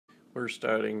We're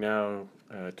starting now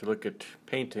to look at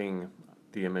painting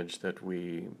the image that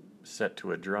we set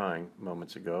to a drawing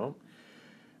moments ago.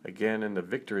 Again, in the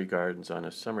Victory Gardens on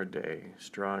a summer day,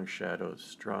 strong shadows,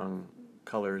 strong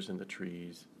colors in the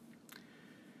trees.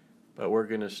 But we're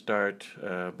going to start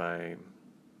by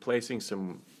placing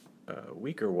some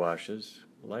weaker washes,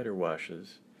 lighter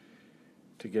washes,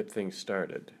 to get things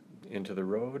started. Into the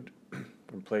road,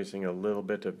 I'm placing a little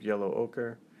bit of yellow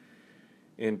ochre.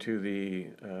 Into the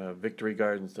Victory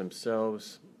Gardens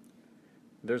themselves,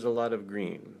 there's a lot of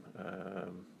green,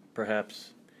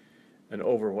 perhaps an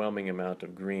overwhelming amount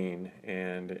of green,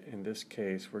 and in this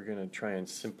case we're going to try and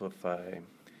simplify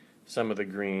some of the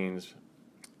greens.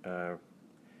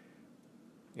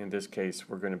 In this case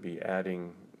we're going to be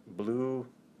adding blue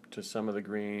to some of the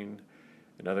green.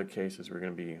 In other cases we're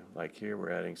going to be, like here,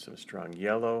 we're adding some strong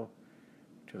yellow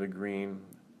to the green.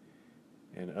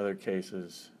 In other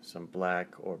cases, some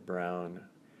black or brown.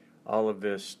 All of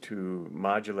this to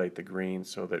modulate the green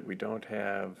so that we don't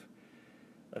have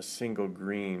a single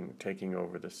green taking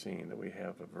over the scene, that we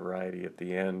have a variety at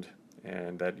the end,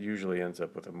 and that usually ends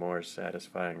up with a more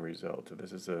satisfying result.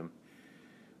 This is a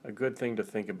good thing to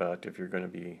think about if you're going to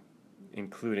be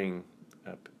including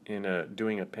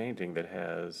doing a painting that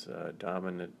has a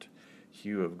dominant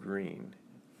hue of green,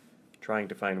 trying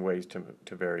to find ways to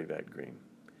vary that green.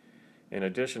 In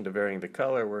addition to varying the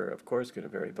color, we're of course going to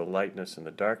vary the lightness and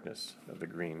the darkness of the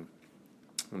green.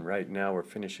 And right now we're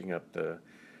finishing up the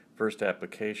first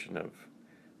application of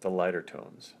the lighter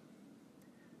tones.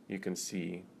 You can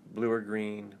see bluer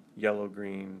green, yellow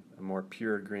green, a more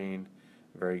pure green,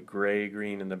 very gray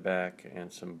green in the back,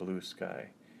 and some blue sky.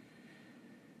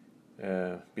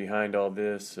 Behind all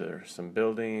this are some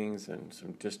buildings and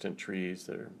some distant trees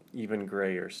that are even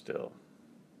grayer still.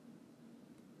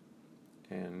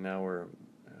 And now we're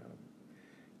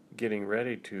getting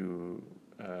ready to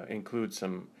include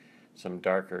some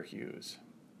darker hues.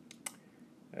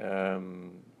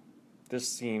 This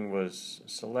scene was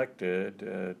selected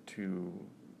to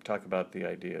talk about the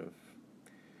idea of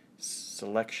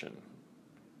selection.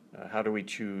 How do we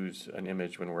choose an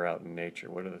image when we're out in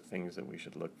nature? What are the things that we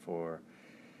should look for?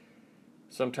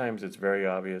 Sometimes it's very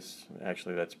obvious.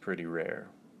 Actually, that's pretty rare.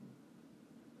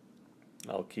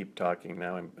 I'll keep talking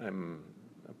now. I'm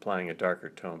applying a darker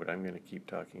tone, but I'm going to keep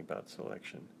talking about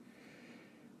selection.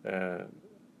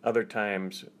 Other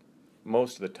times,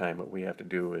 most of the time, what we have to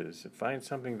do is find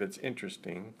something that's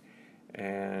interesting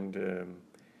and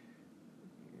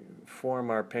form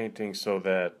our painting so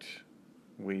that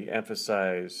we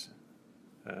emphasize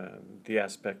the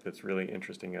aspect that's really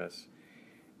interesting us,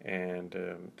 and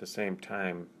at the same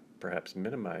time perhaps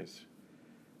minimize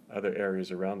other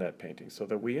areas around that painting, so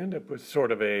that we end up with sort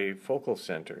of a focal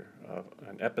center,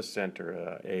 an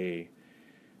epicenter, a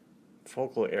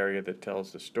focal area that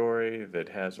tells the story, that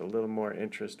has a little more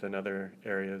interest than other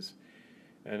areas.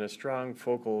 And a strong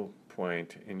focal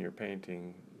point in your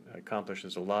painting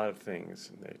accomplishes a lot of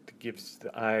things. It gives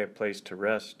the eye a place to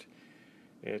rest.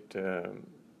 It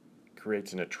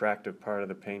creates an attractive part of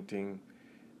the painting.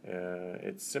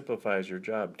 It simplifies your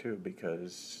job too,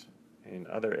 because in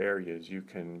other areas you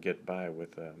can get by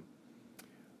with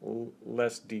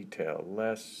less detail,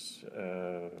 less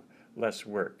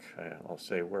work. I'll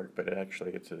say work, but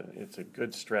actually it's a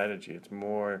good strategy. It's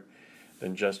more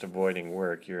than just avoiding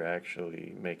work. You're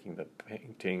actually making the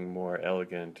painting more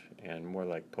elegant and more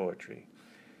like poetry.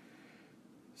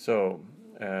 So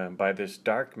by this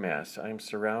dark mass, I'm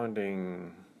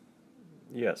surrounding,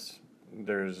 yes,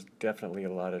 there's definitely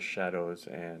a lot of shadows,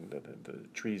 and the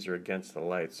trees are against the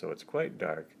light, so it's quite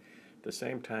dark. At the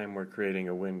same time, we're creating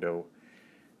a window,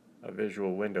 a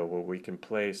visual window, where we can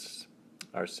place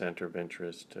our center of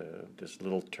interest. This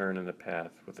little turn in the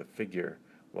path with a figure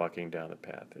walking down the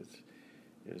path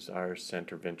is our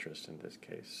center of interest in this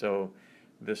case. So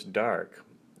this dark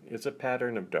is a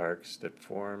pattern of darks that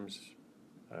forms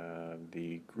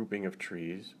the grouping of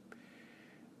trees.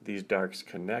 These darks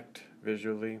connect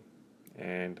visually,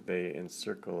 and they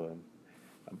encircle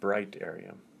a bright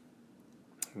area.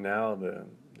 Now the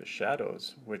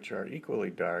shadows, which are equally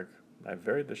dark, I've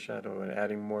varied the shadow and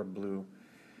adding more blue,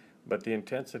 but the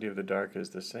intensity of the dark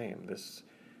is the same. This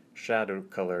shadow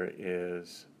color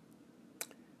is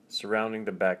surrounding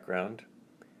the background,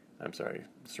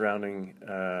 surrounding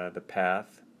the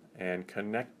path and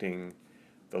connecting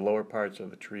the lower parts of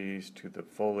the trees to the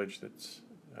foliage that's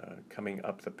coming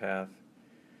up the path.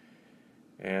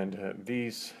 And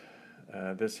this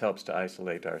helps to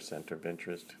isolate our center of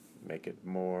interest, make it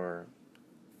more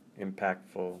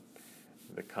impactful.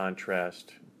 The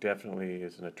contrast definitely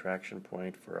is an attraction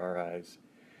point for our eyes.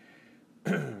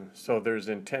 So there's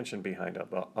intention behind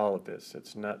all of this.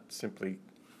 It's not simply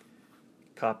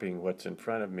copying what's in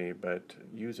front of me, but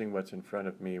using what's in front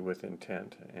of me with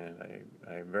intent. And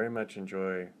I very much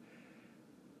enjoy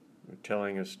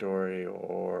telling a story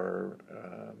or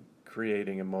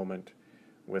creating a moment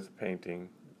with painting.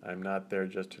 I'm not there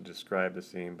just to describe the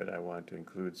scene, but I want to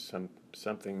include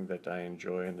something that I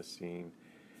enjoy in the scene,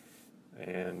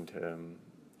 and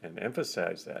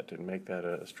emphasize that and make that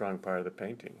a strong part of the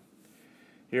painting.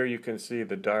 Here you can see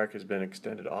the dark has been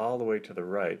extended all the way to the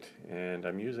right, and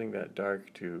I'm using that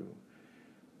dark to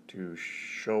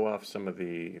show off some of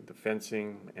the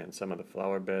fencing and some of the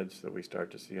flower beds that we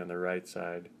start to see on the right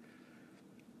side.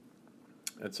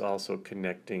 It's also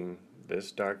connecting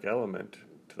this dark element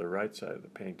to the right side of the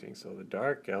painting. So the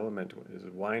dark element is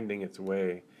winding its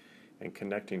way and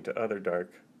connecting to other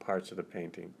dark parts of the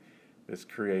painting. This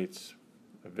creates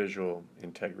a visual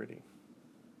integrity.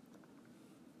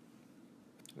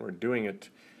 We're doing it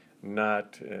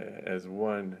not as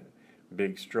one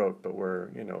big stroke, but we're,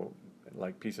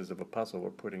 like pieces of a puzzle, we're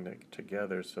putting it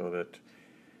together so that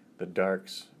the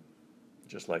darks,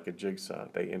 just like a jigsaw,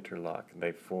 they interlock and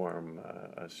they form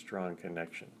a strong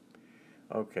connection.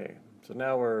 Okay, so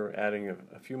now we're adding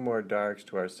a few more darks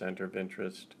to our center of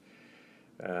interest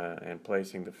and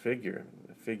placing the figure.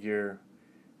 The figure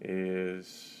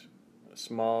is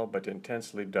small but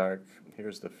intensely dark.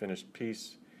 Here's the finished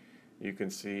piece. You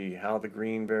can see how the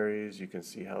green varies, you can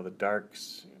see how the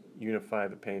darks unify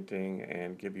the painting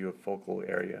and give you a focal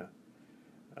area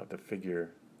of the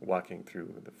figure walking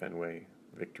through the Fenway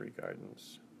Victory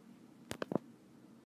Gardens.